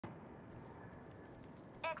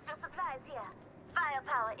Extra supplies here.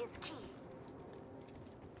 Firepower is key.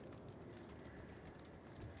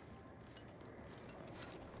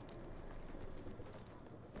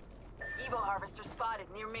 Evo harvester spotted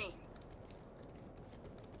near me.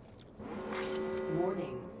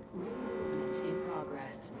 Warning. Movement in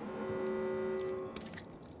progress.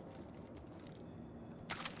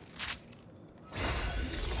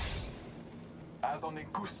 As on a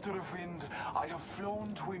gust of wind, I have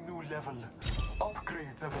flown to a new level.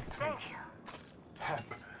 Upgrades await me. Thank you. Hep,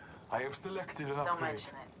 I have selected an Don't upgrade.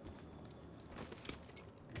 mention it.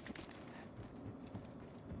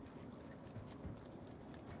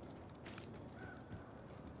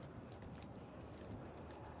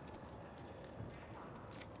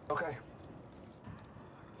 Okay.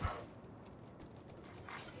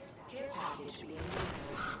 Care package being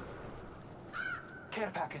delivered.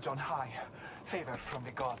 Care package on high. Favor from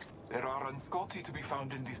the gods. There are Unscoti to be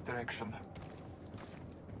found in this direction.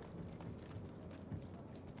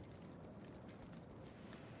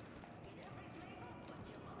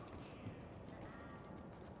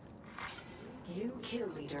 New kill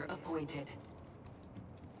leader appointed.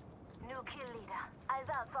 New kill leader. Eyes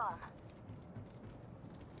out, bomb.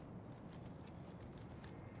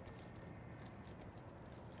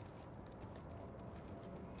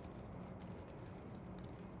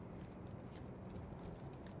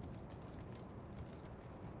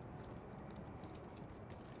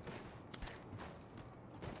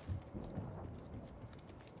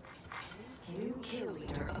 New kill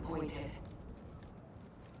leader appointed.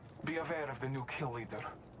 Be aware of the new kill leader.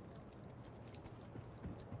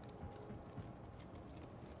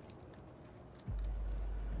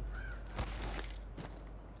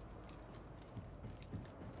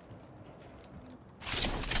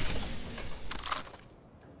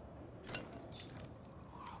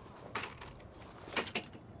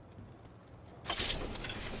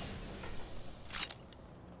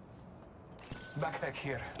 Backpack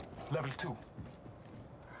here. Level 2.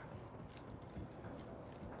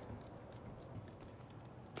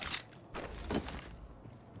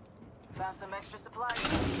 Found some extra supplies.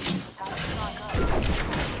 Time to stock up.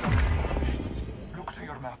 These positions. Look to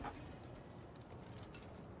your map.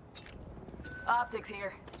 Optics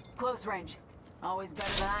here. Close range. Always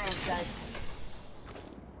better than iron sight.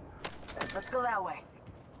 Let's go that way.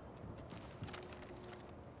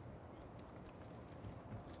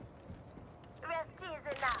 Rest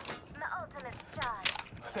easy now. My ultimate charge.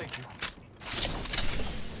 Thank you.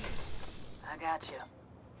 I got you.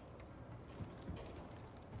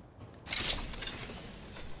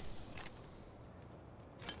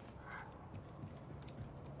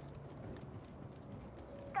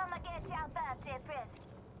 Come and get your birthday present.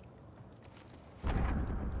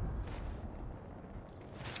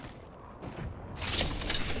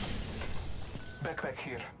 Backpack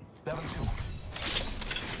here. Level 2.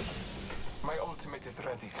 My ultimate is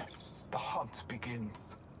ready. The hunt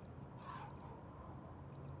begins.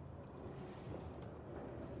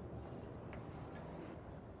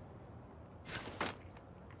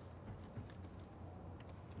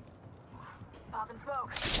 Pop and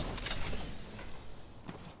smoke.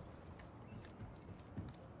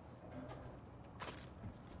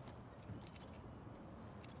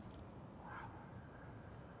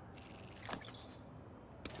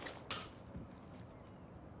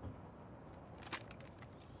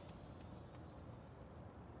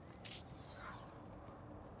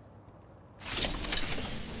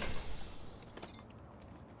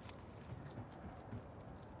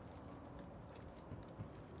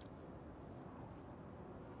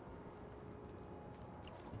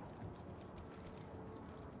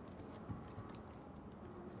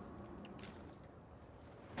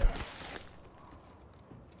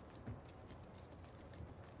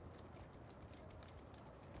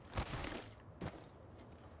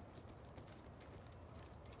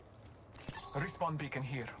 Respawn beacon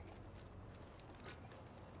here.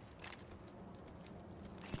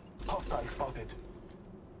 Hostile spotted.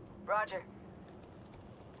 Roger.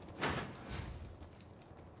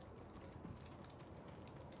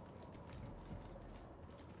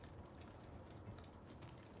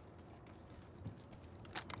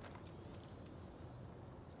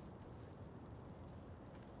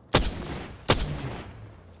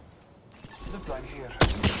 Zipline here.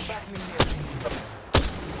 Battling near.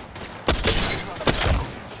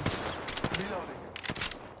 Reloading.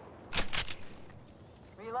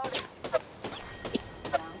 Reloading.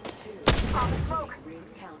 Round 2. Pop and smoke. Ring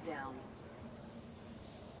countdown.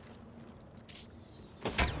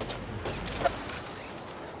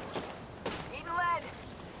 Eating lead.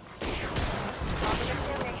 Top of the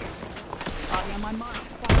chimney. Body on my mark.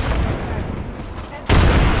 Fire.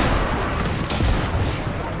 Heads.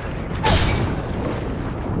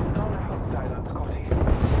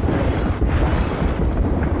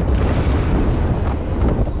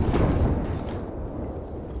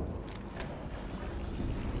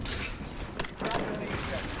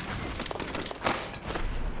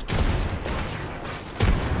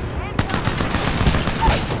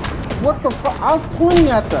 I was pointing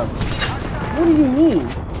at them. What do you mean?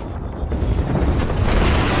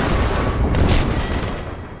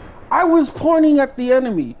 I was pointing at the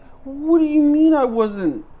enemy. What do you mean I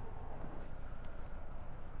wasn't?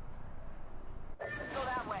 Go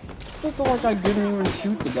that way. It's not like I didn't even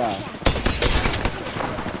shoot the guy.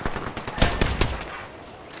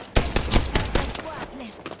 Squads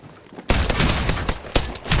left.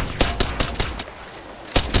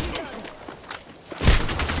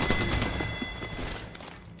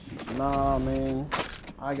 Nah, man.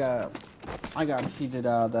 I got cheated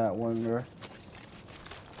out of that one, bro.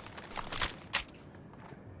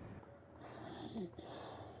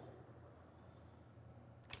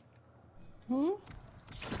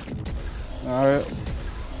 Alright.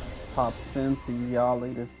 Pop in, see y'all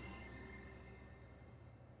later.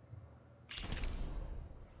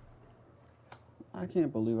 I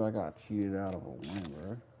can't believe I got cheated out of a win,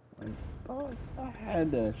 bro. Like, dog, I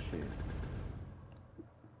had that shit.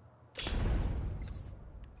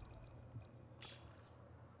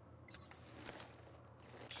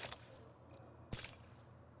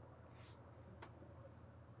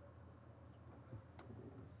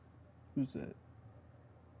 Who's that?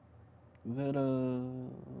 Is that,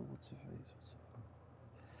 what's her face? What's her face?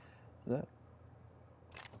 Is that?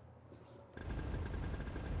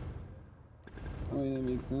 I mean, that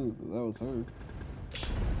makes sense. That was her.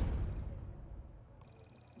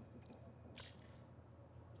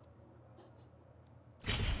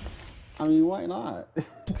 I mean, why not?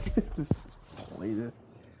 Just play it.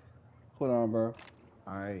 Hold on, bro.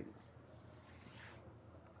 Alright.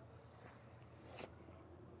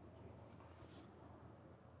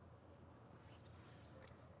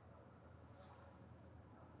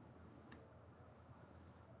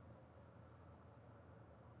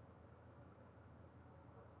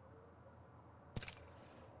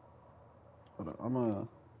 Hold on. I'm gonna.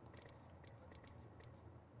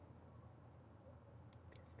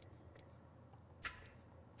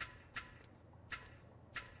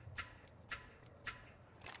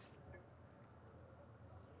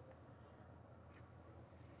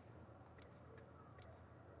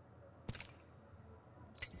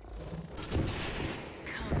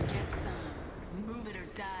 Come get some. Move it or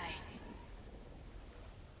die.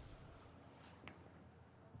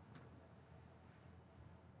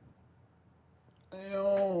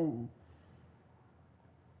 Damn.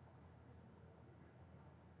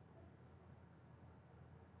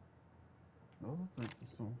 Those are like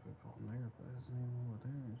some people there, but isn't even what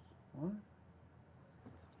theirs. What?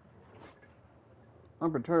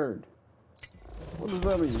 I'm perturbed. What does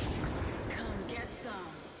that mean? Come get some.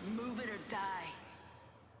 Move it or die.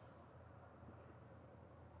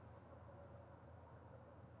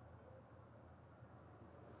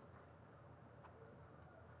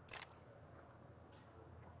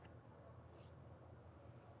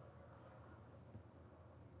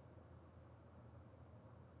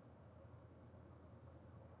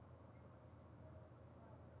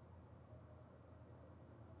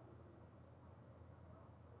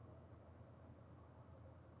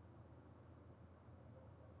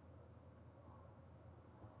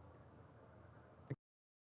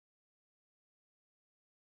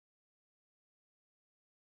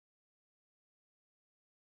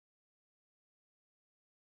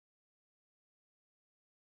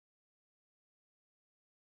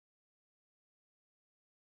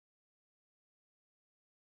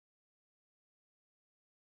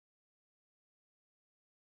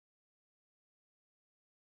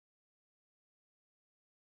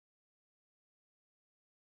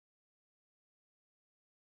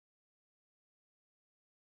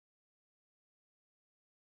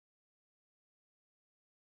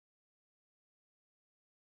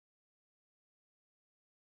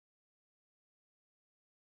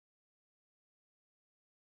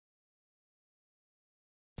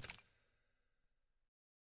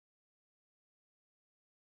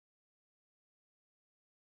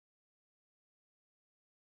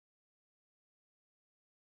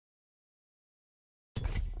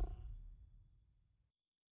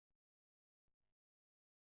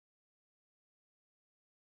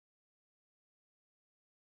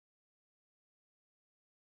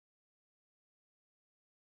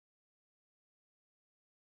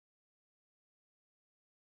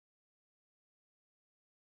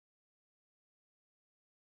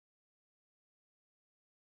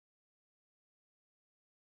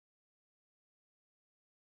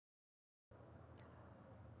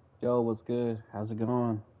 Yo, what's good? How's it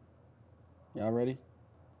going? Y'all ready?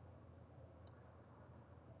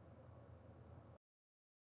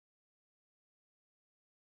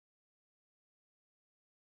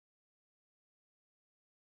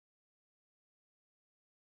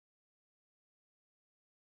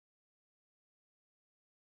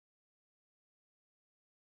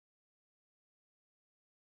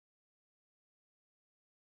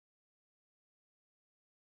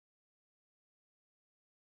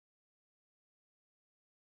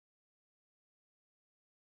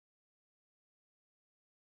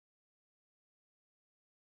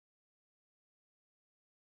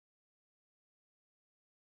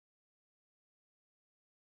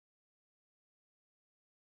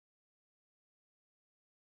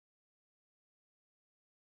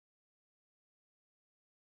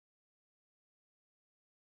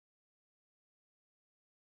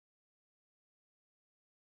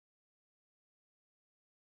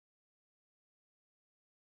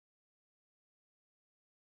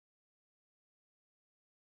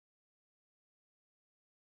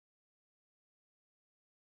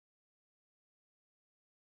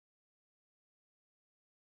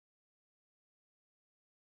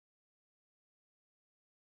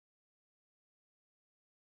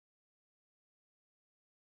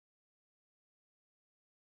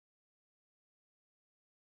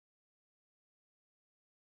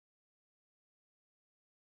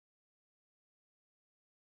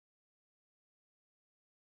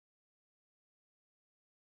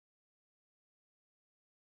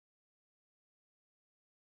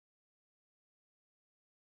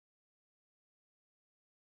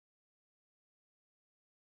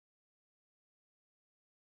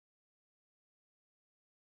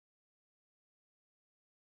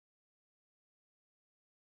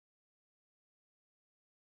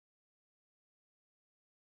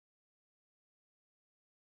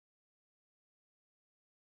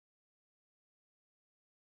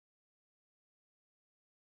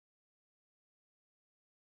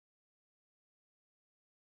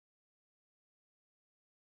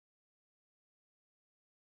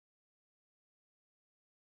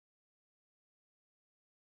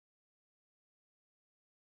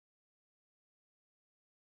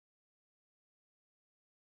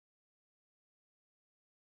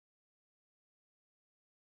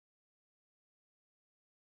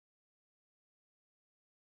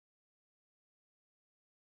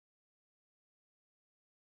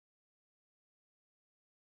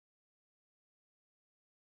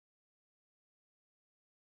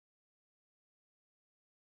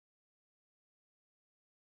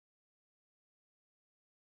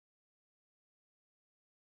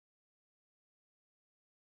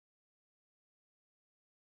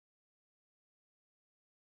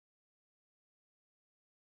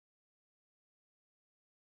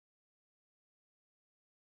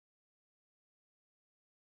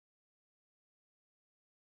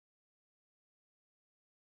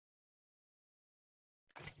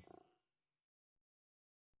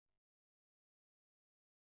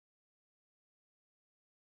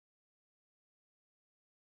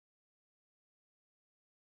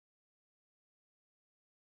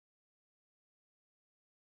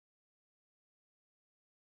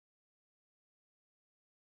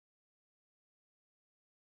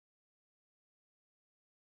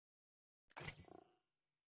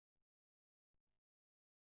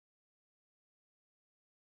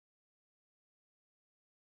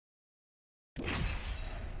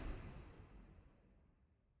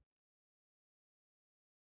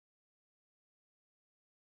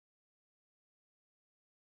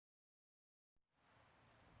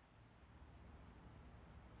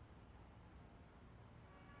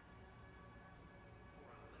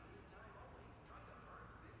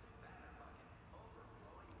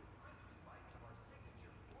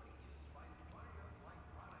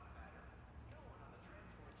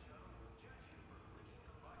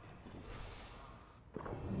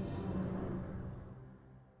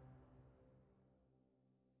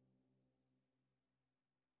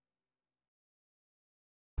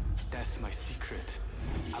 That's my secret.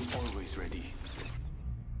 I'm always ready.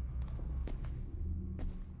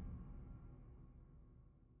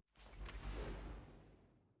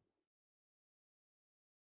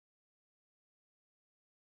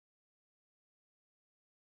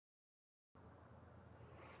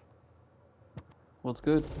 What's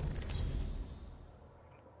good?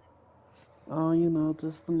 Oh, you know,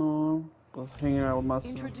 just the norm. Was hanging out with my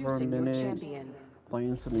sister for a Introducing your minute, champion.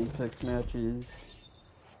 playing some Apex matches.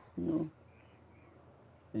 You know.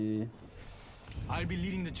 Yeah. I'll be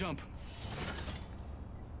leading the jump.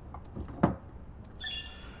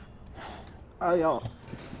 Oh, y'all.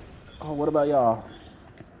 Oh, what about y'all?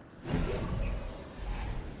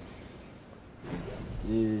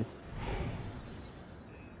 Yeah.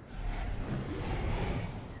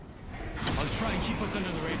 I'll try and keep us under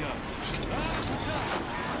the radar.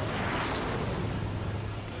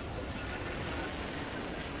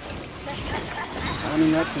 How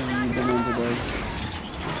many matches have you been in today?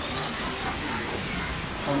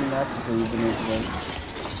 How many matches have you been in today?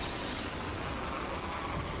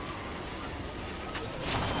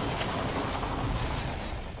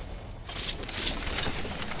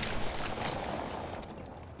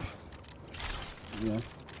 Yeah.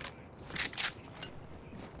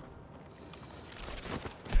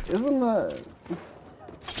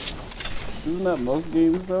 Isn't that most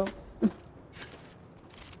games though?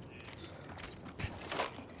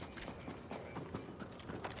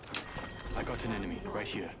 I got an enemy right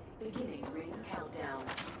here. Beginning ring countdown.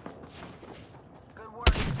 Good work.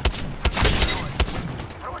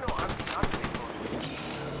 How do I know I'm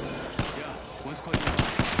Yeah, one squad.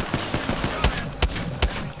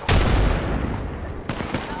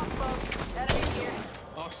 Out, folks. Enemy here.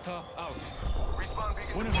 Oxtar out. Respawn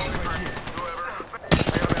beacon. One of them right here. Whoever. I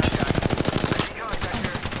got a bad guy. Contact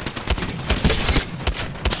here.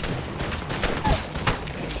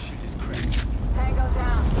 Shield is cracked. Tango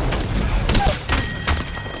down.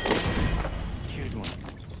 Killed one.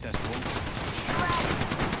 That's one.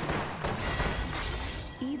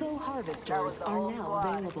 Evo That was harvesters the are whole now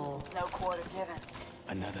squad. available. No quarter given.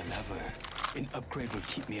 Another lever. An upgrade will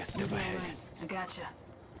keep me a step All ahead. right. I gotcha.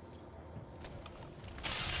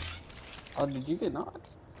 Oh, did you get knocked?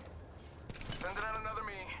 Sending out another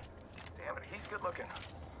me. Damn it, he's good looking.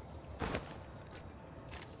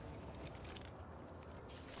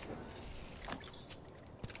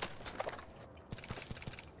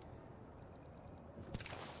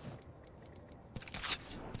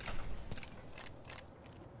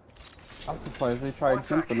 I'm surprised they tried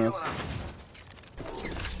jumping us.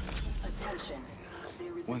 Attention.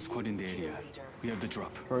 There is One a squad in the new area. kill leader. We have the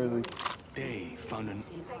drop. Crazy. They found an... In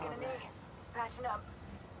Taking a progress. knee. Patching up.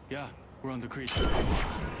 Yeah, we're on the creek.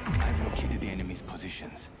 I've located the enemy's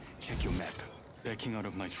positions. Check your map. Backing out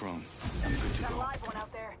of my drone. I'm good to Got a go. live one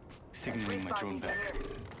out there. Signaling my Respawn drone beacon back.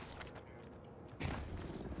 here.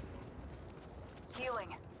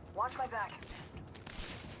 Healing. Watch my back.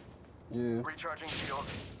 Yeah. Recharging shield.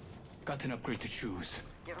 Got an upgrade to choose.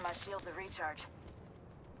 Giving my shields a recharge.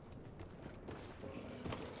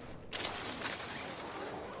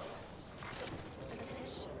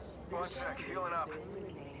 One sec, healing up.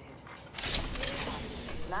 Eliminated.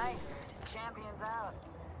 Nice. Champions out.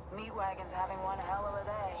 Meat wagon's having one hell of a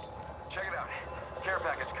day. Check it out. Care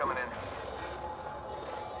package coming in.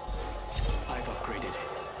 I've upgraded.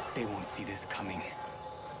 They won't see this coming.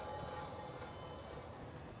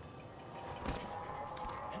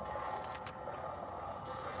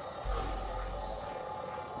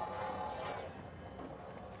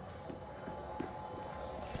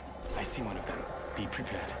 I see one of them. Be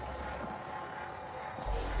prepared.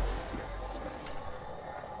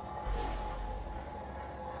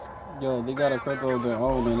 Yo, they got a crypto of their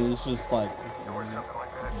own and it's just like Or something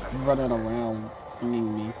like that. running around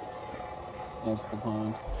pinging me multiple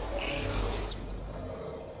times.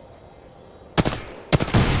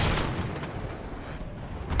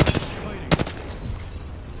 Fighting.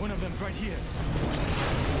 One of them's right here.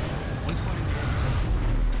 One spot in the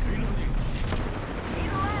area. Reloading.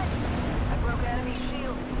 Either way. I broke enemy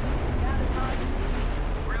shield. Down to time.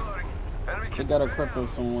 Reloading. Enemy They kid. got a crypto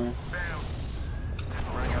somewhere. Bam.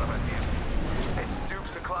 I'm running out of ideas. Hey, some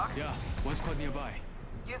dupes o'clock. Yeah, one squad nearby.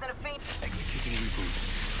 Using a feint. Executing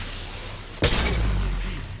reboot.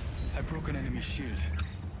 I broke an enemy shield.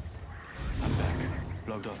 I'm back.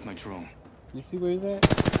 Logged off my drone. You see where he's at?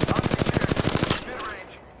 Mid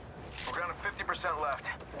range. We're down to 50% left.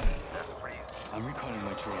 That's a breeze. I'm recalling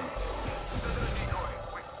my drone. This isn't a decoy.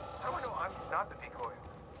 Wait, how do I know I'm not the decoy?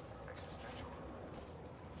 Existential.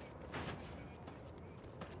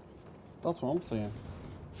 That's what I'm saying.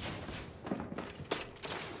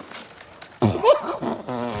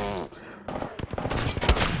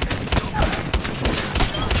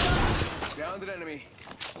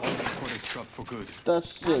 drop for good. That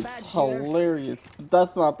shit's bad, shooter. hilarious. But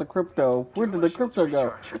that's not the crypto. Where did the crypto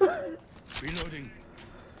go? Reloading.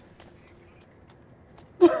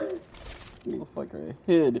 Motherfucker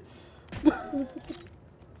hid. 1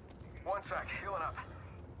 sec, healing up.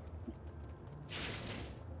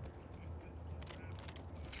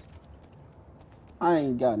 I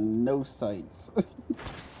ain't got no sights.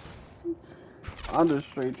 I'm just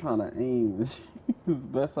straight trying to aim as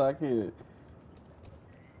best I can.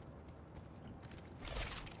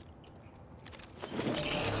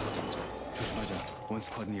 조심하자. One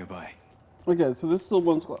squad nearby. Okay, so this is still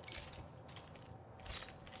one squad.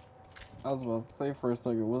 I was about to say for a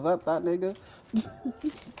second, was that nigga?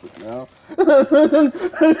 No.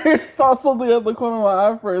 I saw something at the corner of my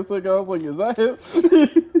eye for a second. I was like, is that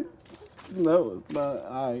him? No, it's not.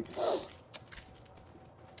 Alright.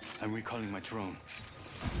 I'm recalling my drone.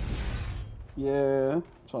 Yeah,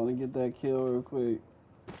 trying to get that kill real quick.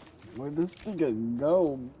 Where'd this nigga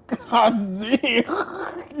go? God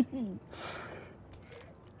damn.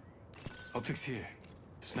 Optics here.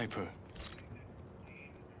 Sniper.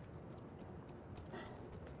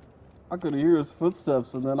 I could hear his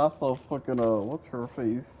footsteps and then I saw fucking, what's her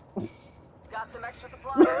face? Got some extra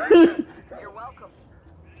supplies? You're welcome.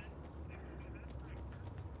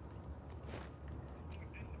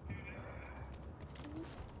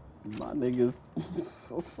 My niggas,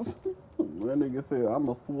 my nigga said,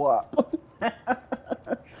 I'ma swap. Let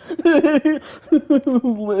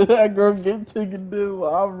that girl get taken down,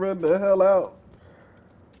 I'll run the hell out.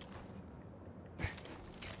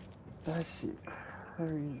 That shit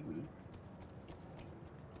crazy.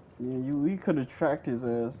 Yeah, we could have tracked his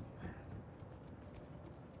ass.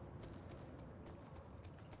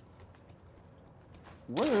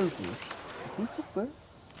 Where is he? Is he still there?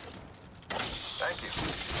 Thank you.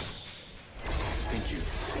 Thank you.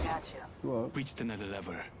 I got you. What? Reached another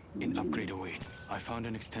level. An upgrade awaits. I found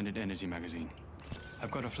an extended energy magazine.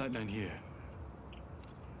 I've got a flatline here.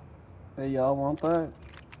 Hey, y'all want that?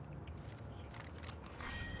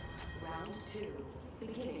 Round 2.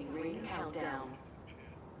 Beginning ring countdown.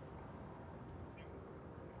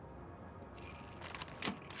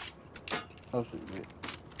 Oh shit, wait.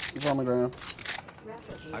 He's on the ground.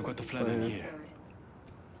 I've got the flatline here.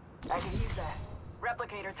 I can use that.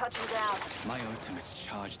 Replicator touching down. My ultimate's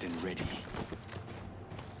charged and ready.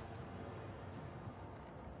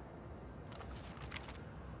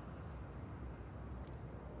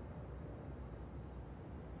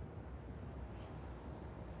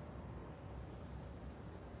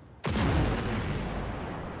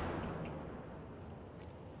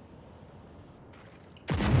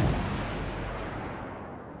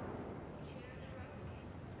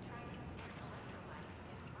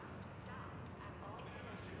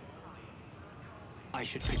 I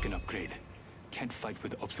should pick an upgrade. Can't fight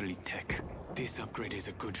with obsolete tech. This upgrade is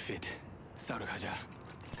a good fit. 싸우러 가자.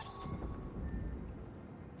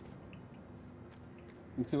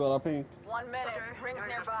 You see what I pinged? 1 minute. Okay, Rings you're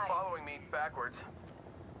just nearby. following me backwards.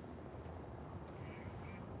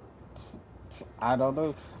 I don't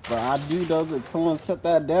know, but I do know that someone set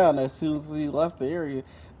that down as soon as we left the area.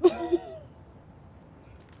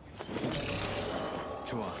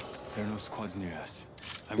 좋아. There are no squads near us.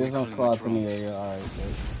 I'm There's no recalling my squads in drone. the area. Alright,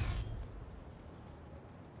 good.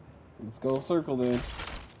 Let's go circle then.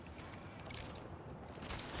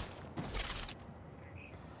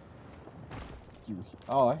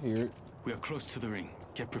 Oh, I hear it. We are close to the ring.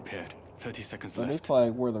 Get prepared. 30 seconds So they left.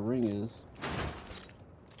 flag where the ring is.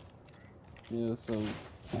 Yeah, so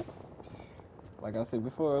like I said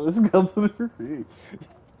before, let's go to the ring.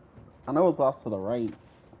 I know it's off to the right.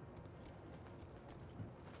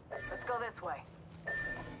 Let's go this way.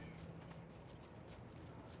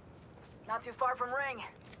 Not too far from ring.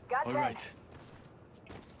 Got All 10. right.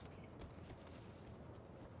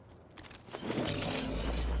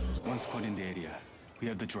 One squad in the area. We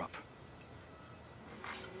have the drop.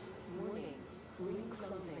 Warning. Ring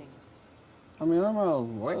closing. I mean, I might as well.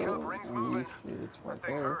 Wake up, ring's I mean, moving. shit, it's That right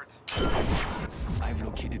thing there. hurts. I've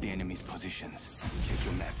located the enemy's positions. Check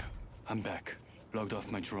your map. I'm back. Logged off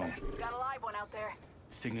my drone. Got a live one out there.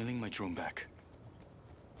 Signaling my drone back.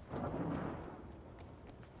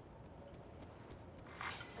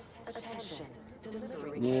 Attention.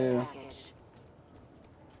 Delivering Yeah. care package.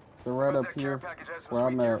 They're right up That care here package has some where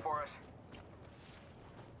sweet I'm gear at. for us.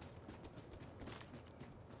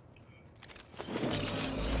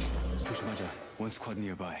 조심하자. One squad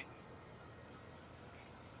nearby.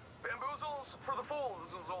 Bamboozles for the fools.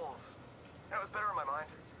 That was better in my mind.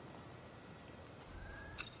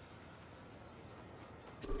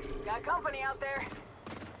 Got company out there.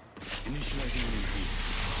 Initializing increase.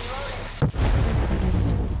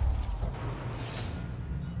 Reloading.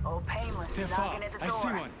 Oh, painless. They're far. Knocking at the I door. see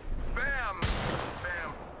one. Bam!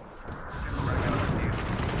 Bam. Get the wreck out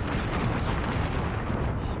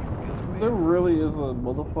of There really is a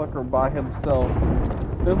motherfucker by himself.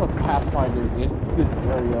 There's a Pathfinder in this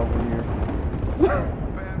area over here.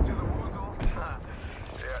 Bam to the woozle.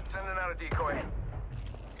 Yeah, sending out a decoy.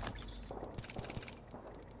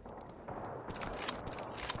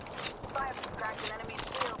 Fire cracked an enemy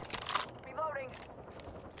shield. Reloading.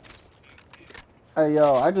 Hey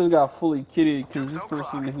yo, I just got fully kidded because this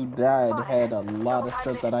person who died had a lot of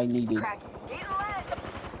stuff that I needed. Crack. Eating lead.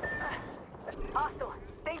 Hostile.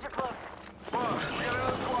 Danger close. Whoa, we got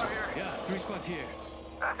another squad here. Yeah, 3 squads here.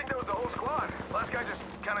 I think that was the whole squad. Last guy just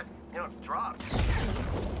kind of, dropped.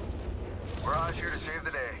 Mirage here to save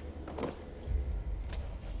the day.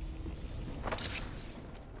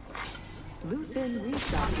 Loot bin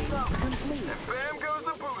restocking complete. And bam goes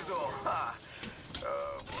the boozle. Ha.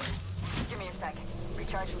 Oh, boy. Give me a sec.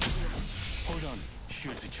 Recharging the shield. Hold on.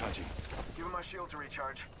 Shields recharging. Give him my shield to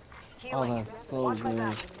recharge. Oh, Healing. that's so Watch my good.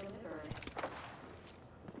 back.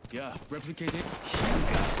 Yeah, replicating.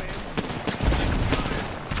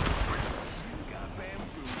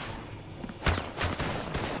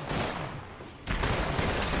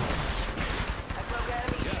 I broke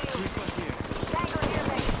enemy Yeah, 3 shield. squads here. Tango near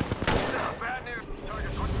me. Bad news.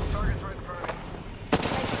 Target's right in front of me.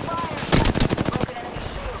 Taking fire. Broken enemy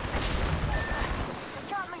shield.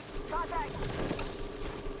 Got me. Contact.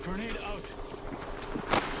 Grenade out.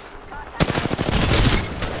 Contact.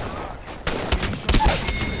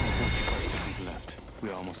 45 seconds left.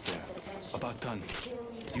 We're almost there. About done.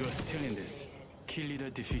 You are still in this. Kill leader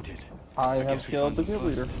defeated. I have guess we killed found the them good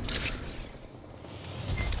leader. first.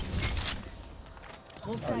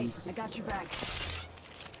 Hold tight. I got your back.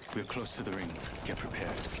 We're close to the ring. Get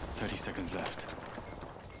prepared. 30 seconds left.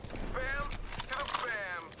 Bam to the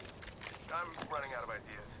bam. I'm running out of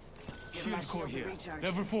ideas. Give my Shield core shield a here. recharge.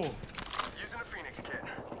 Level 4. Using a Phoenix kit.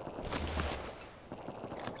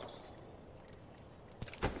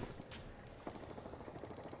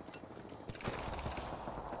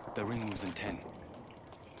 The ring moves in 10.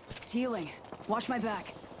 Healing. Watch my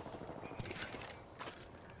back.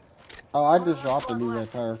 Oh, I just dropped a new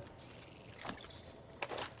red tire.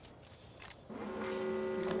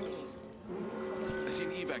 I see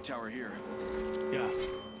an evac tower here. Yeah,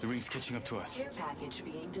 the ring's catching up to us. Care package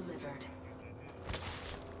being delivered.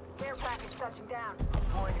 Care package touching down.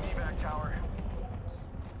 Deploying evac tower.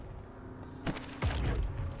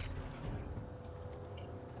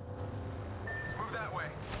 Let's move that way.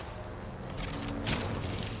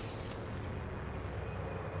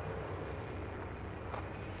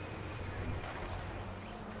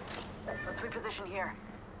 Let's reposition here.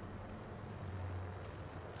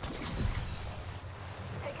 Taking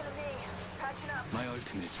a knee. Patching up. My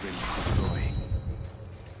ultimate's ready to deploy.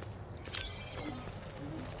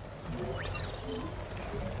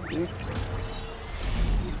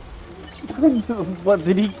 What,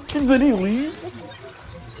 did he leave?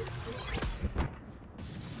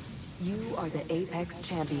 You are the Apex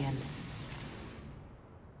champions.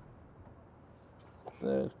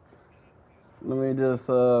 Let me just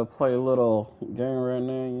play a little game right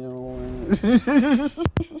now, you know.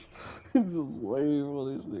 Just waiting for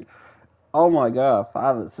this thing. Oh my god,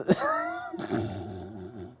 5 assists.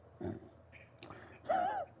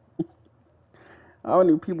 How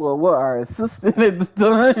many people are assisting at the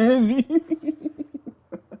time?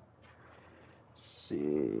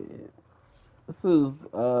 Shit. This is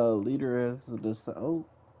leader as the oh,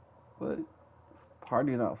 what?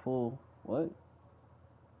 Party not full. What?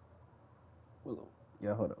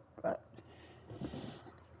 Yeah, hold up. What?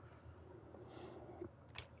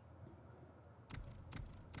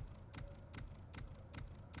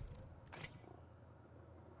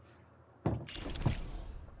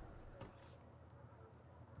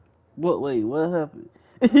 Wait, what happened?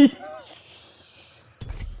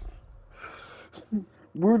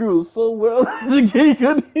 We're doing so well in the game,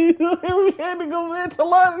 and we had to go back to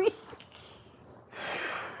lobby.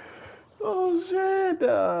 Oh shit!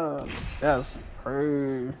 That's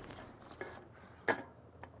crazy.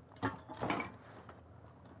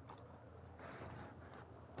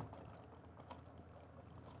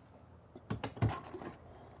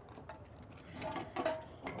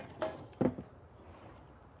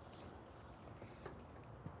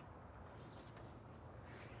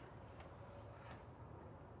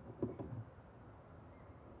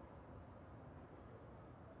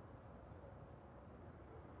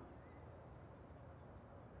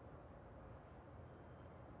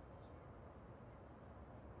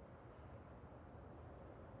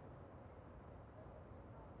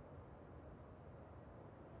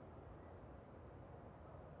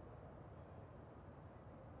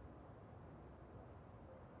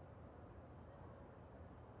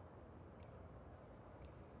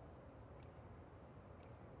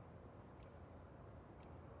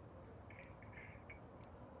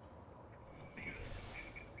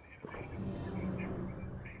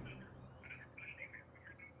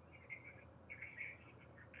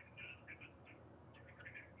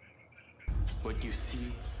 What you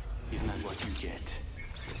see is not what you get.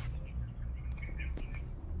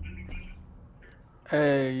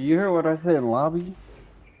 Hey, you heard what I said in the lobby?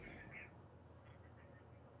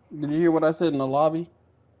 Did you hear what I said in the lobby?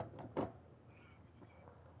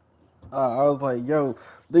 I was like, yo,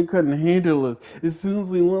 they couldn't handle us. As soon as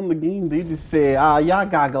we won the game, they just said, y'all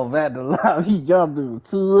gotta go back to the lobby. Y'all do it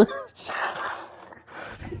too much.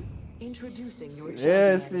 Introducing your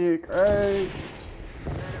Yeah, champion. shit, crazy.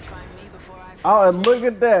 Better find me before I Oh, and look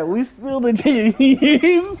at that. We still the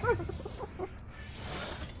champions.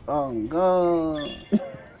 Oh, God.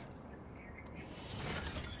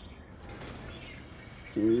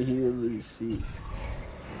 Can't hear this shit.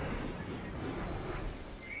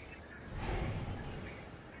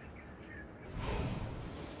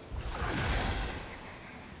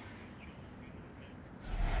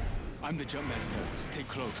 I'm the jump master. Stay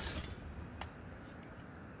close.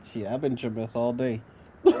 Shit, I've been tripping all day.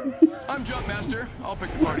 I'm jump master. I'll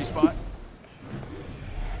pick the party spot.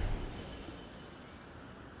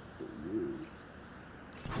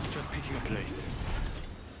 Just picking a place.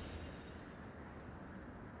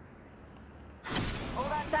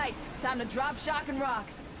 hold on tight. It's time to drop, shock, and rock.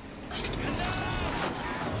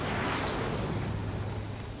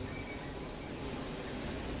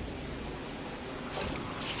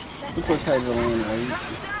 It's okay to land late. Drop,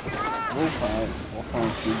 shock, and rock. We'll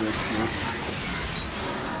find some good shit.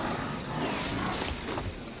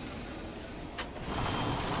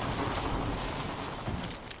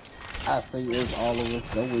 I say it's all of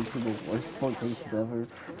us going to the worst location ever.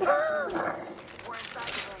 We're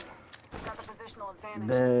inside the ring. Got the positional advantage.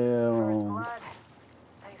 First Damn. blood.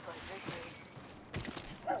 Tastes like victory.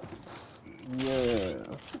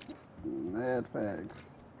 Yeah. Mad facts.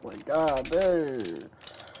 Like, god damn.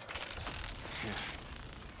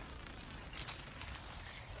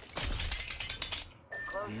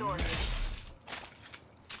 Closed doors.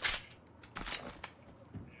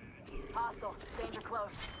 Hostile. Danger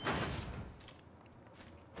close.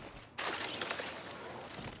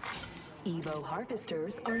 Evo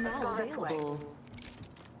harvesters are now available.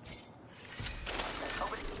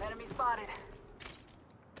 Open. Enemy spotted.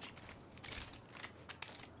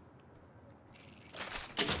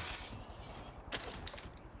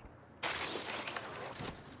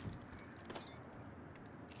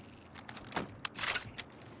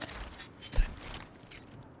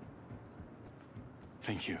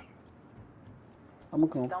 Thank you. I'm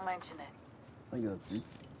gonna come. Don't mention it. I got you.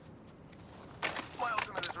 My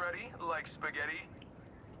ultimate is ready, like spaghetti.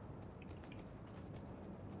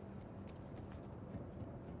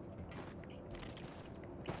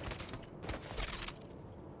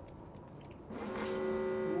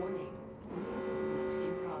 Warning. Movement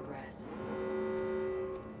in progress.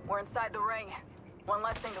 We're inside the ring. One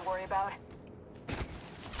less thing to worry about.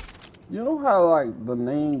 You know how like the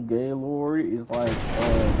name Gaylord is like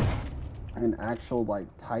an actual like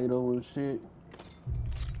title and shit?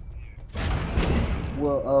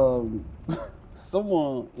 Well,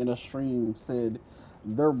 someone in a stream said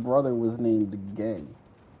their brother was named Gay.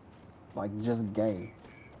 Like just Gay.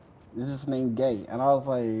 It's just named Gay. And I was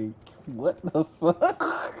like, what the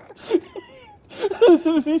fuck? This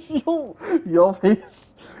is your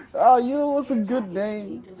face. Oh, you know what's a good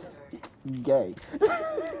name? Gay.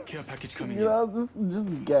 Care package coming You know,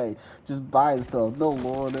 just gay. Just by itself. No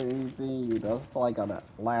lord or anything. You know, it's like on a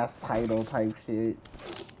last title type shit.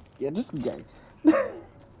 Yeah, just gay.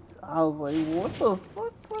 I was like, what the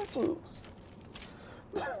fuck?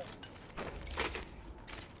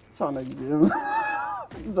 Trying to give.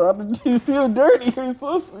 Trying to feel dirty or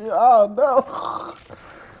some shit. I don't know.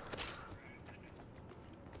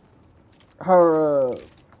 Her,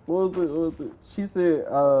 what was it? She said,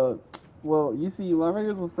 well, you see, my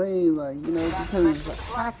friends was saying, like, you know, because it's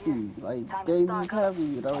happy, like, games is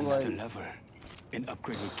happy, and I was Another like, level. An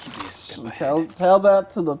upgrade will keep me a step ahead. tell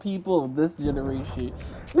that to the people of this generation.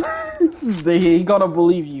 They ain't gonna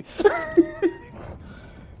believe you.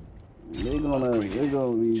 They're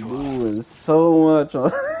gonna be doing so much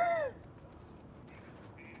on.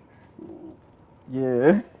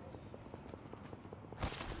 Yeah.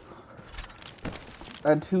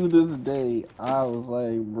 And to this day, I was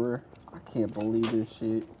like, bruh, I can't believe this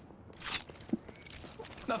shit.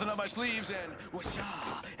 Nothing up my sleeves and whoosha,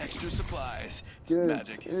 extra supplies. It's Good,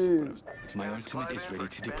 magic. good. My ultimate is ready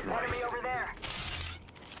to deploy. Enemy over there.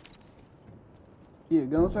 Yeah,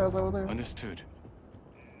 gunshots over there. Understood.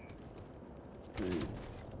 Good.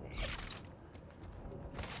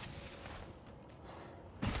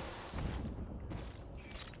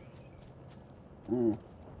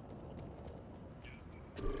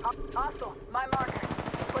 Hostile. My marker.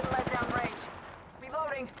 Putting lead down range.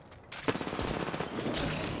 Reloading.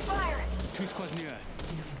 was near us.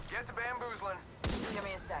 Get to bamboozling. Give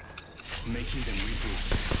me a sec. Making them reboot.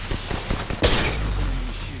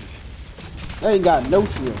 Enemy shield. They ain't got no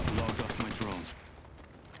shield. Logged off my drone.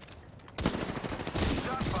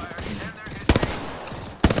 Shot fired, and there is me.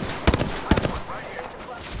 Last one right here.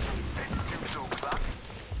 Execute so clock.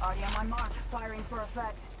 Already on my mark. Firing for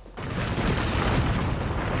effect.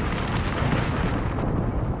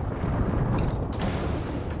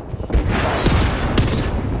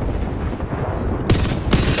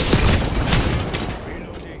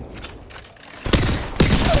 Reloading.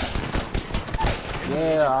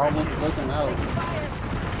 Yeah, I was looking out.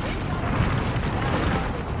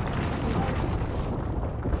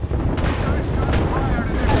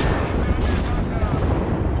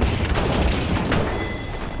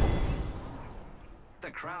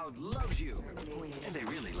 The crowd loves you, and they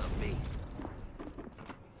really love me.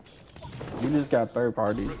 You just got third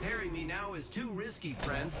party. Repairing me now is too risky,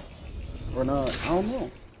 friend. Or not. I don't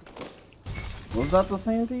know. Was that the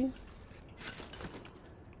same team?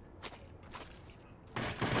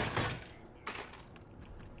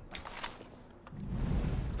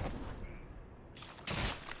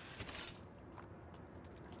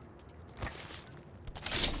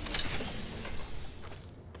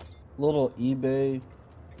 Little eBay,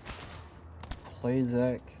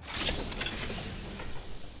 Playzac.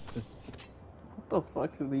 What the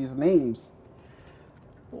fuck are these names?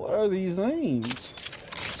 What are these names?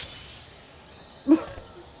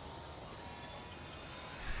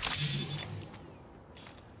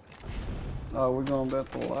 Oh, we're going back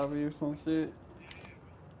to the lobby or some shit.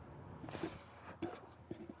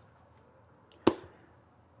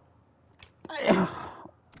 Damn.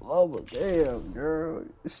 Oh, but damn, girl.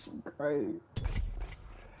 She crazy.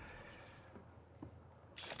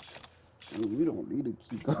 Dude, we don't need to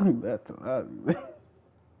keep going back to the lobby, man.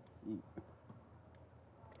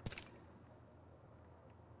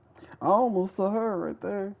 I almost saw her right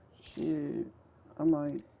there. Shit. I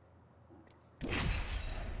might.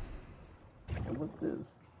 What's this?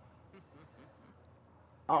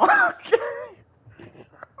 Oh,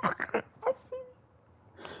 okay.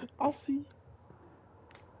 I see.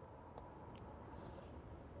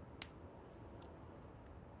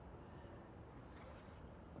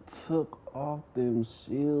 Took off them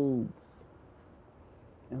shields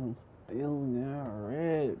and still got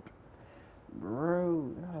red.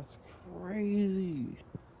 Bro, that's crazy.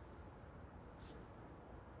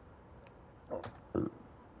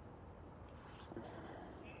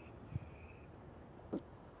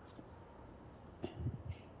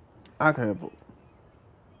 I can't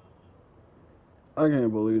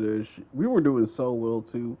believe that shit. We were doing so well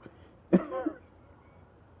too.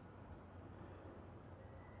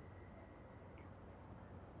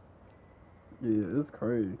 Yeah, it's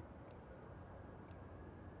crazy.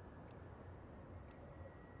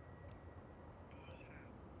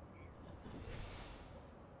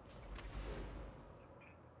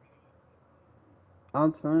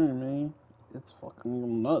 I'm telling you, man, it's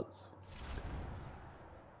fucking nuts.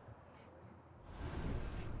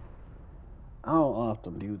 I don't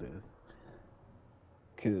often do this,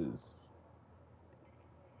 cause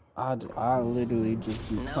I literally just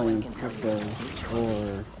be playing crypto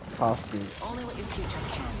or costume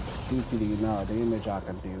due to the amount of damage I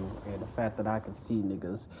can do and the fact that I can see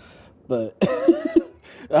niggas. But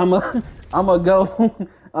I'm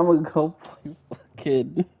go play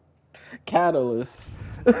fucking Catalyst.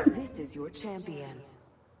 This is your champion.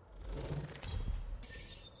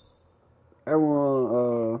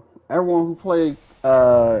 Everyone who played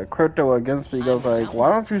crypto against me goes like,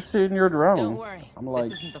 why don't you sit in your drone? Don't worry. I'm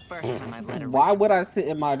like, this isn't the first time I've let her why would I sit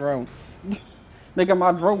in my drone? Nigga,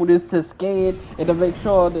 my drone is to scan and to make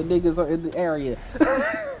sure that niggas are in the area.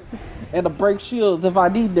 And to break shields if I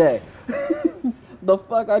need that. The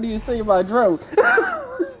fuck I need to save my drone?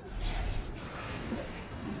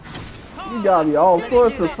 You got me all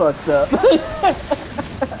sorts of fucked up.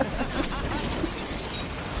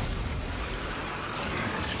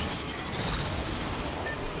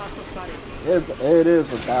 It is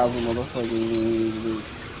 1,000 motherfucking.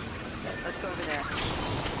 Let's go over there.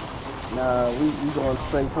 Nah, we going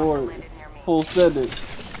straight forward. Full send it.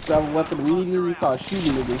 Grab a weapon immediately, start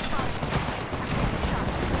shooting niggas.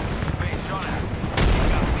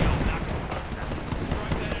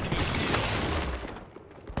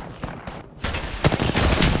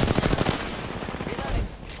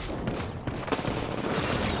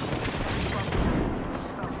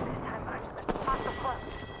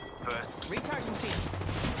 Recharging shields.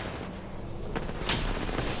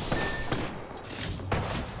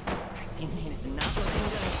 Teammate is not looking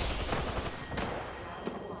good.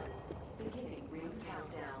 Beginning ring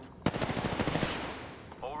countdown.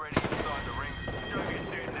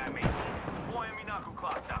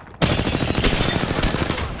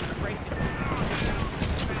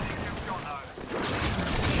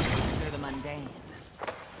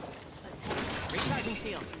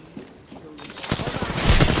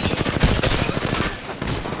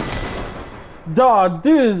 Dog,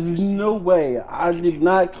 there's no way I did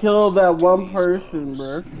not kill that one person,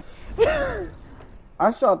 bro.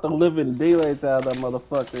 I shot the living daylights out of that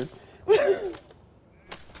motherfucker.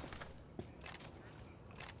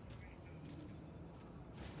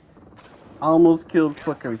 I almost killed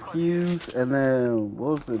fucking Fuse, and then,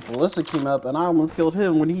 what was it, Ballista came up, and I almost killed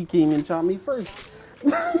him when he came and shot me first.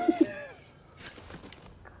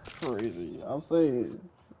 Crazy, I'm saying.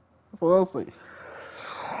 That's what I'm saying.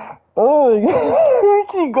 Oh, we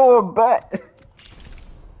keep going back.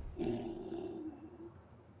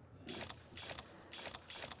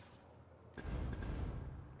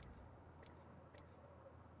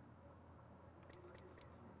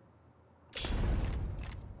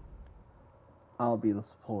 I'll be the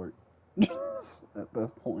support at this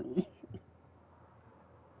point.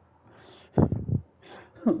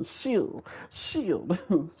 Shield, shield,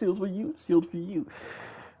 shield for you, shield for you.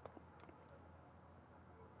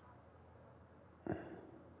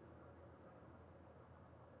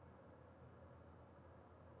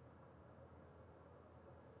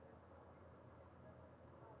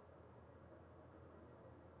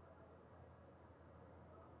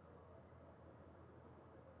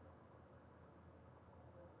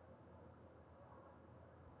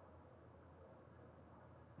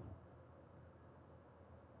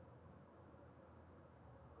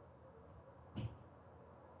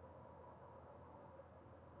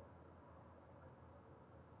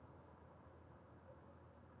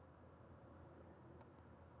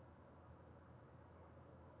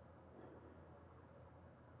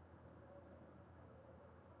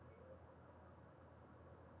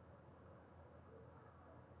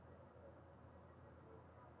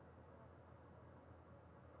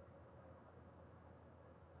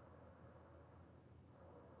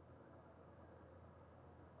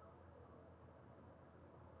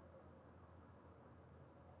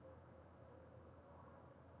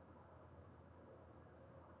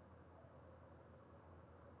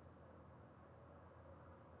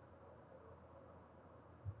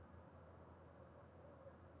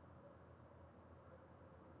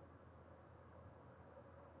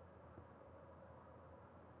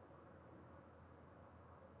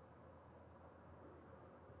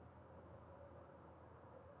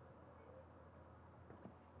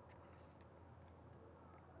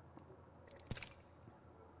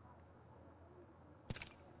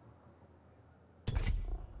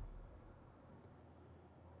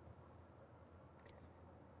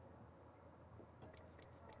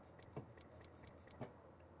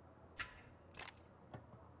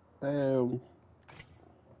 Damn.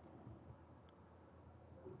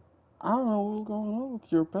 I don't know what's going on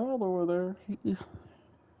with your pal over there. He's...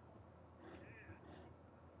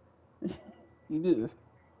 he just...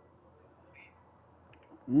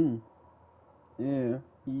 Yeah.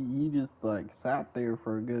 He just like sat there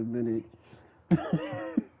for a good minute.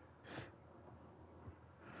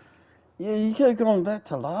 Yeah, you kept going back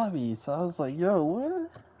to lobby, so I was like, yo,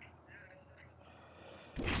 what?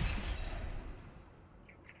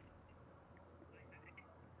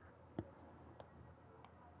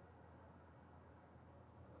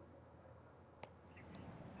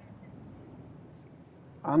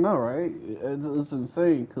 I know, right? It's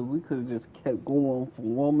insane, because we could have just kept going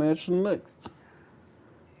from one match to the next.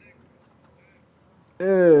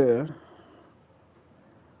 Yeah.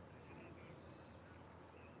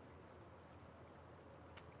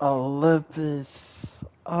 Olympus.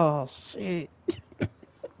 Oh, shit.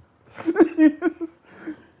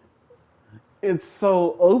 It's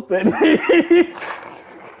so open.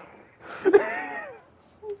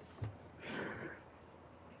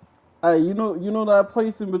 Hey, you know that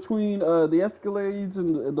place in between the Escalades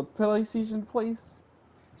and the PlayStation place?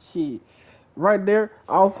 Shit. Right there,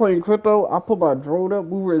 I was playing crypto, I put my drone up,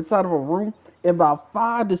 we were inside of a room, and about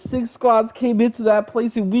 5 to 6 squads came into that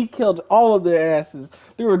place and we killed all of their asses.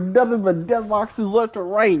 There were nothing but death boxes left or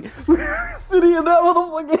right. We were sitting in that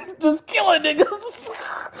motherfucker just killing niggas.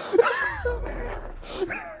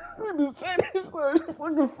 We just sat there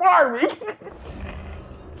fucking farming.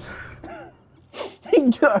 He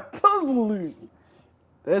got tons of loot.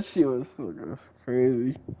 That shit was fucking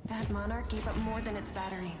crazy. That Monarch gave up more than its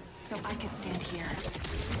battery, so I could stand here.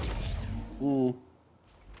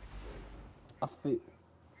 I fit.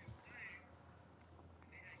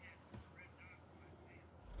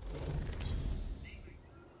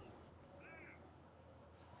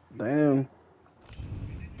 Damn.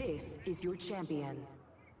 This is your champion.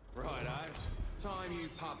 Righto. Time you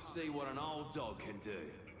pups see what an old dog can do.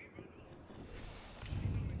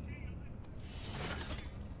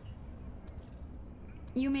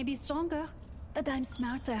 You may be stronger, but I'm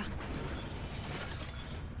smarter.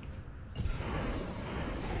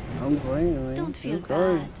 I'm playing. Don't feel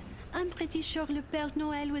bad. I'm pretty sure Le Père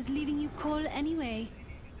Noël was leaving you cold anyway.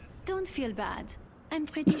 Don't feel bad. I'm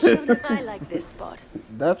pretty sure that I like this spot.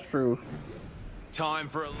 That's true. Time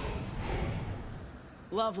for a...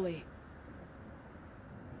 Lovely.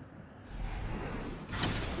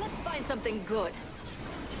 Let's find something good.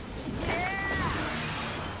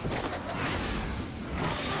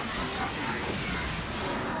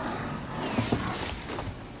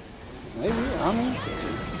 Maybe, I mean,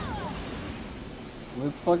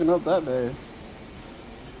 it's fucking up that day.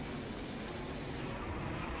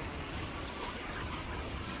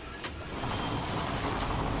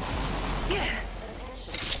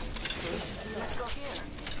 Let's go here.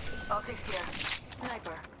 Optics here.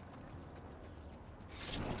 Sniper.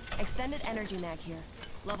 Extended energy mag here.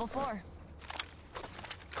 Level 4.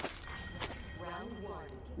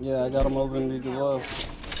 Yeah, I got him over in the glove.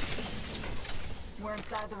 We're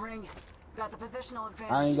inside the ring. Got the positional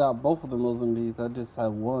advantage. I ain't got both of the Mozambiques, I just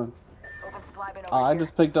have one. Open supply bin over I here.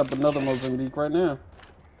 just picked up another Mozambique right now.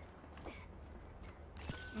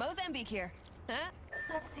 Mozambique here. Huh?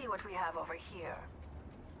 Let's see what we have over here.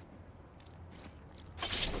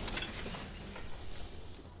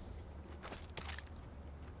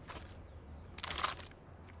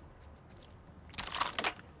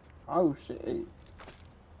 Oh shit.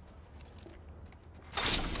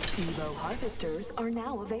 Evo harvesters are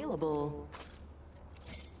now available.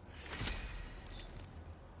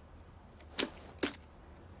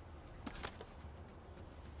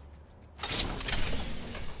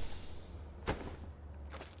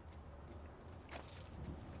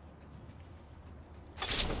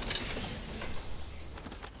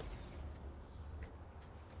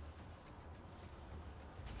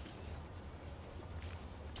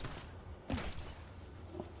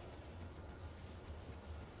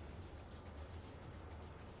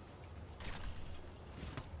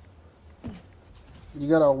 You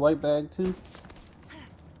got a white bag too?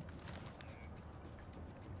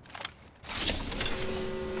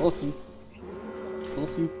 We'll see. We'll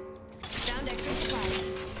see. Found extra supplies.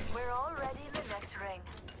 We're already in the next ring.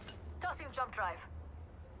 Tossing jump drive.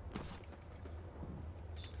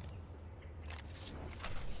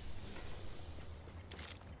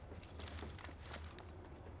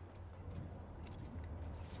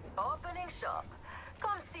 Opening shop.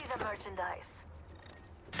 Come see the merchandise.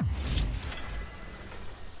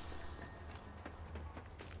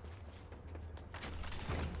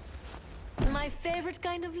 My favorite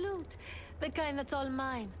kind of loot. The kind that's all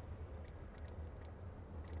mine.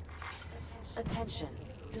 Attention,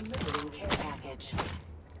 delivering care package.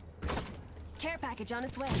 Care package on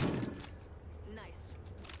its way. Nice.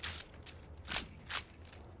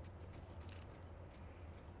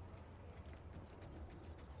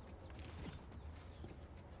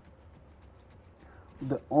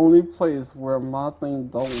 The only place where my thing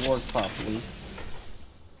don't work properly.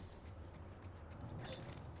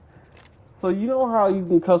 So you know how you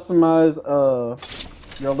can customize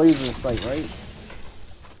your laser sight, right?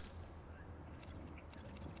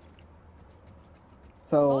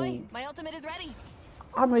 So Boy, my ultimate is ready.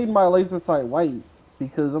 I made my laser sight white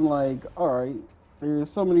because I'm like, alright, there's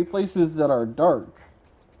so many places that are dark.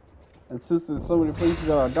 And since there's so many places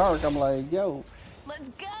that are dark, I'm like, yo, Let's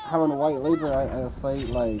go. having a white laser sight,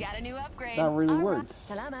 like, Got a new upgrade. that really All right. works.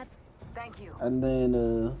 Salamat. Thank you. And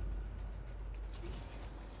then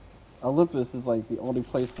Olympus is like the only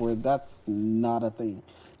place where that's not a thing.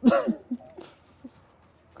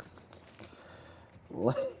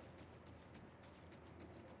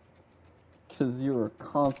 Because you're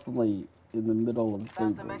constantly in the middle of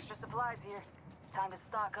Found some daybreak. extra supplies here. Time to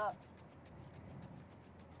stock up.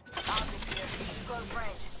 Optics here. Close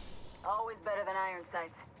range. Always better than iron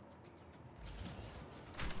sights.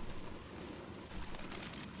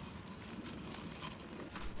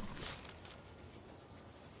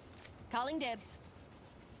 Calling dibs.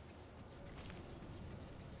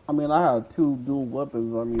 I mean, I have two dual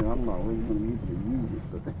weapons. I mean, I'm not really going to need to use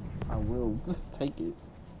it, but I will just take it.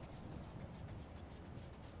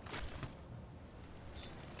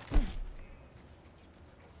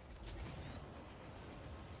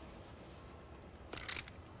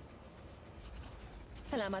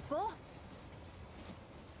 Salamat po.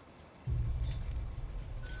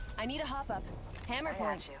 I need a hop up. Hammer I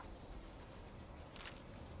point. got you.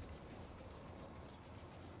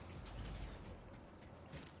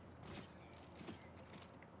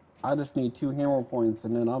 I just need 2 hammer points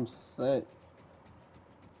and then I'm set.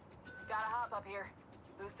 Got a hop up here.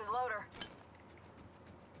 Boosted loader.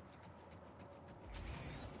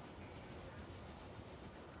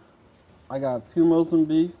 I got 2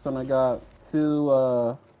 Mozambiques and I got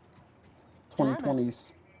 2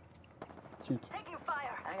 2020s. Taking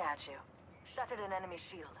fire. I got you. Shattered an enemy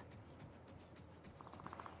shield.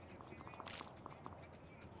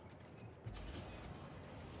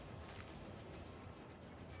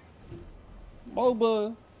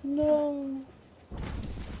 Boba, no.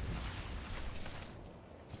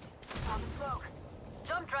 Pop and smoke.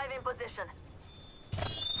 Jump drive in position.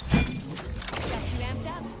 Got you amped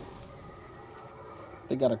up.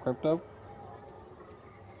 They got a crypto.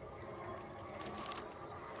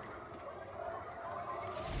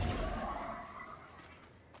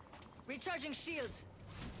 Recharging shields.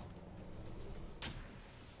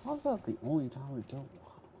 How's that the only time we don't?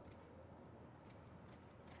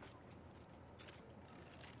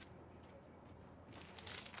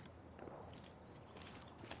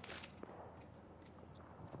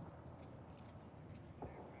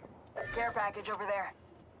 Care package over there.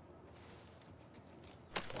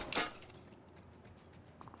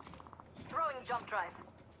 Throwing jump drive.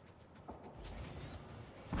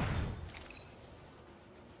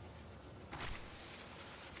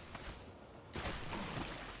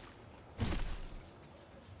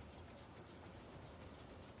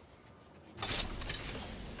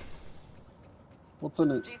 What's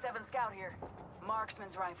in it? G7 scout here.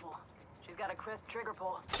 Marksman's rifle. She's got a crisp trigger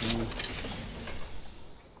pull.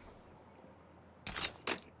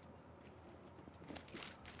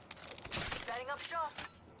 Setting up shop.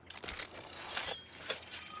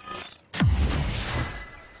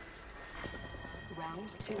 Round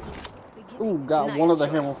 2. Ooh, got Nice one of the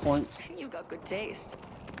choice. hammer points. You got good taste.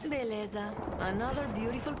 Beleza. Another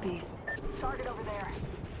beautiful piece. Target over there.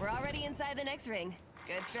 We're already inside the next ring.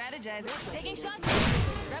 Good strategizing. Taking shots.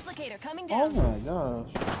 Replicator coming Oh down. my gosh.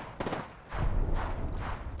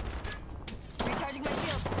 Recharging my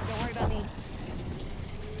shields. Don't worry about me.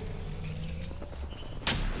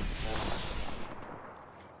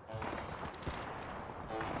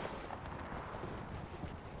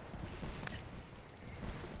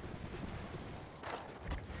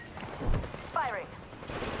 Firing.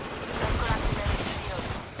 I've cracked an enemy shield.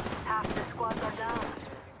 Half the squads are down.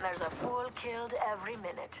 There's a fool killed every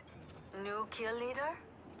minute. New kill leader?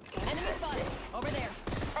 Enemy spotted. Over there.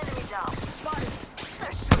 Enemy down. Spotted.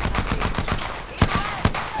 They're shooting at me. He's red!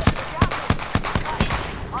 They're down. Nice.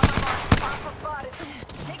 On the mark. Hostile spotted.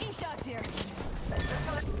 Taking shots here.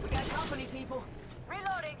 We got company, people.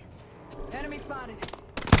 Reloading. Enemy spotted.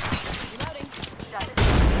 Reloading. Shut it.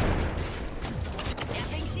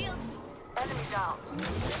 Amping shields. Enemy down.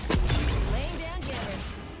 Laying down jammers.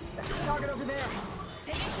 Target over there.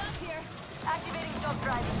 Taking shots here. Activating jump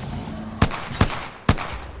drive.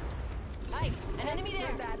 Aye, an enemy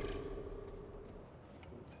there.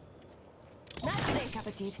 Not today, cup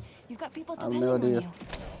of tea. You've got people I have depending no on idea. you.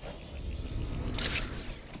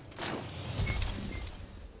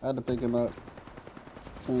 I had to pick him up.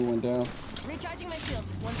 When he went down. Recharging my shields.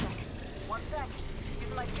 1 sec. 1 sec.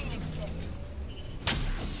 Using my Phoenix kit.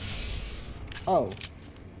 Oh.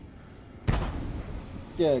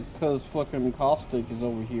 Yeah, cause fucking Caustic is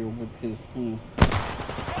over here with his team.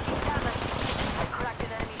 Taking damage. I cracked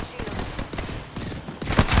an enemy shield.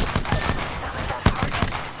 Damn it, that hurt.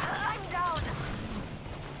 I'm down.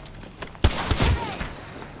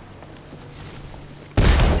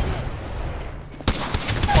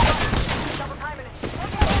 Double timing it.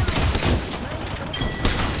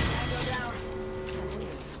 Tango down.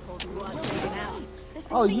 Whole squad taken out. The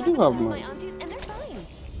same Oh, thing you do happened have to my money. aunties, and they're fine.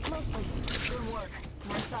 Mostly. Good work.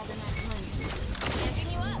 More inside the next ring.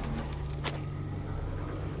 Amping you up.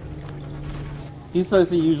 He says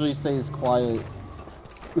he usually stays quiet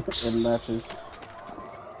in matches.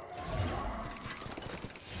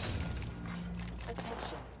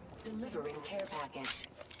 Attention. Delivering care package.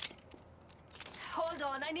 Hold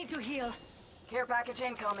on, I need to heal. Care package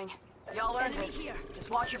incoming. Y'all earned this. Just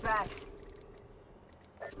watch your backs.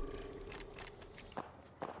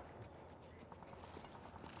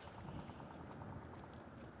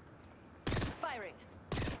 Firing.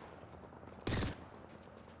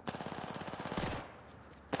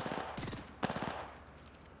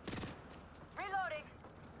 Reloading.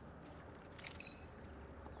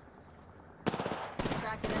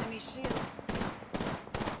 Cracked an enemy shield.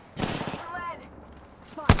 Red.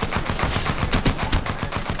 Spot.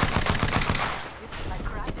 I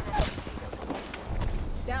cracked an enemy shield.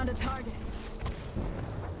 Down to target.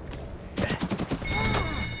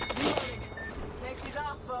 Reloading. Safety's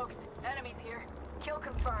off, folks. Enemies here. Kill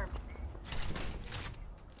confirmed.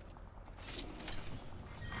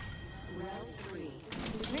 Round 3.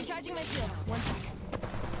 Recharging my shields. 1 sec.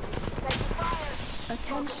 Taking fire.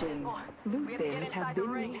 Attention. Loot We have to get bins inside have the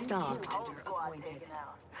been ring. restocked. Whole squad taken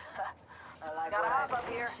out. I like gotta hop up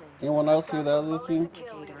here. Anyone else hear the other team?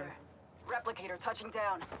 Kill leader. Replicator touching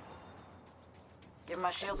down. Give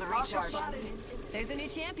my shields a recharge. There's a new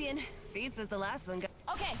champion. Feed says the last one got.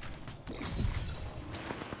 Okay,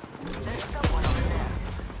 There's someone over there.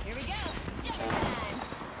 here we go. Jump time.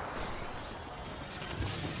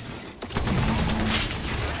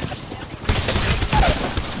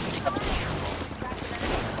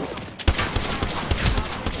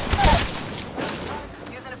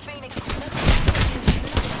 Using a Phoenix.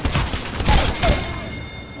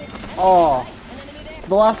 Oh,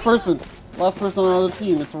 the last person on the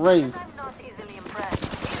team. It's Ray. I'm not easily impressed.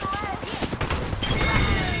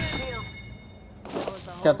 Shield.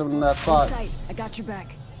 Kept him in that spot. I got your back.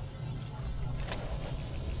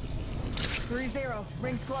 3-0.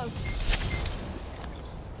 Rings close.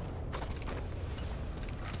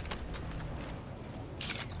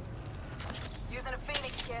 Using a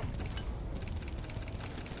Phoenix kit.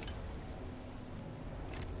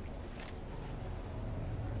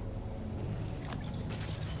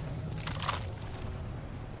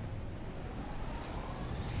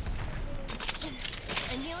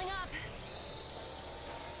 And healing up.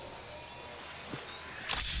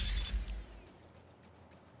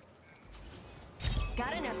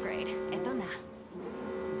 Got an upgrade. Eto na.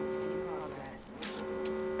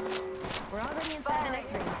 We're already inside the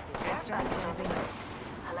next ring. Good strategizing.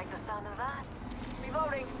 I like the sound of that.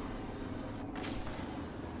 Reloading.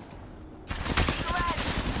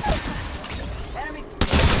 Enemies.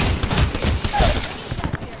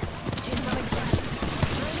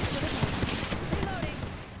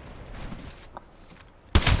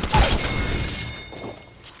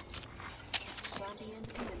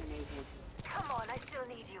 Come on, I still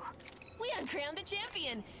need you. We uncrowned the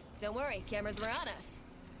champion. Don't worry, cameras were on us.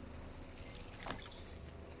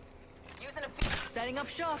 Using a Phoenix. Setting up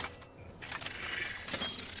shop.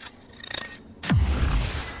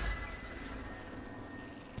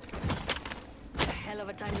 Hell of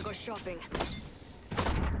a time to go shopping.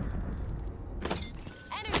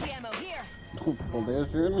 Energy ammo here. Well,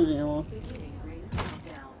 there's your energy ammo.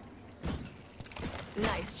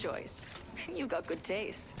 Nice choice. You got good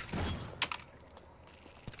taste.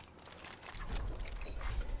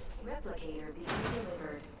 Replicator being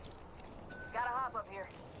delivered. Gotta hop up here.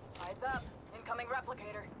 Eyes up. Incoming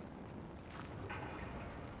replicator.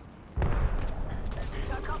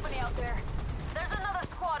 Got company out there. There's another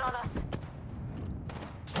squad on us.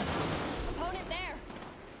 Opponent there.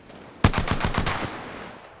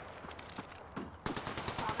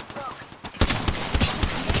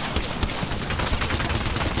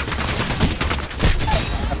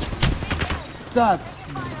 That's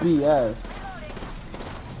BS.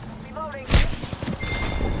 Reloading.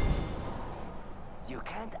 You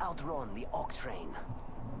can't outrun the Ock train.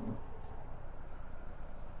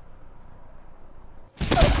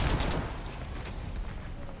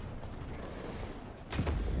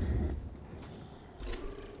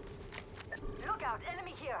 Look out,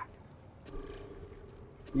 enemy here.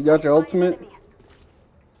 You got your ultimate?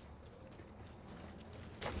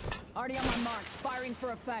 Already on my mark. Firing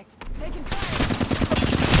for effect. Taking fire.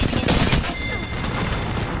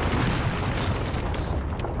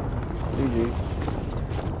 GG.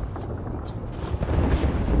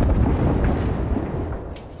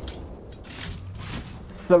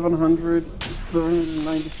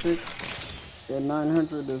 $796 and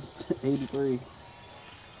 900 is 83.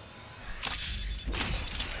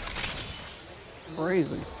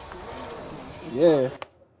 Crazy. Yeah.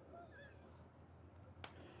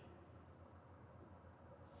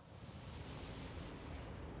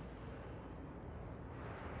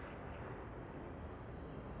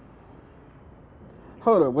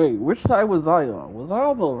 Hold up, wait, which side was I on? Was I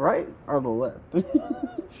on the right or the left?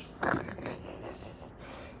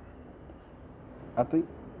 I think.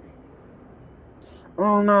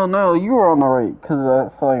 Oh, no, you were on the right, because I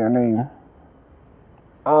saw your name.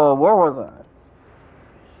 Where was I?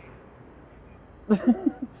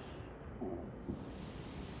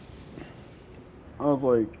 I was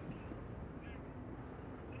like...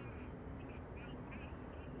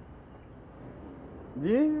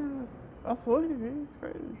 Yeah, that's what it is,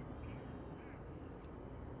 crazy.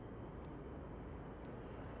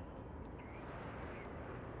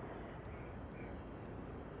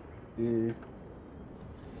 Yeah.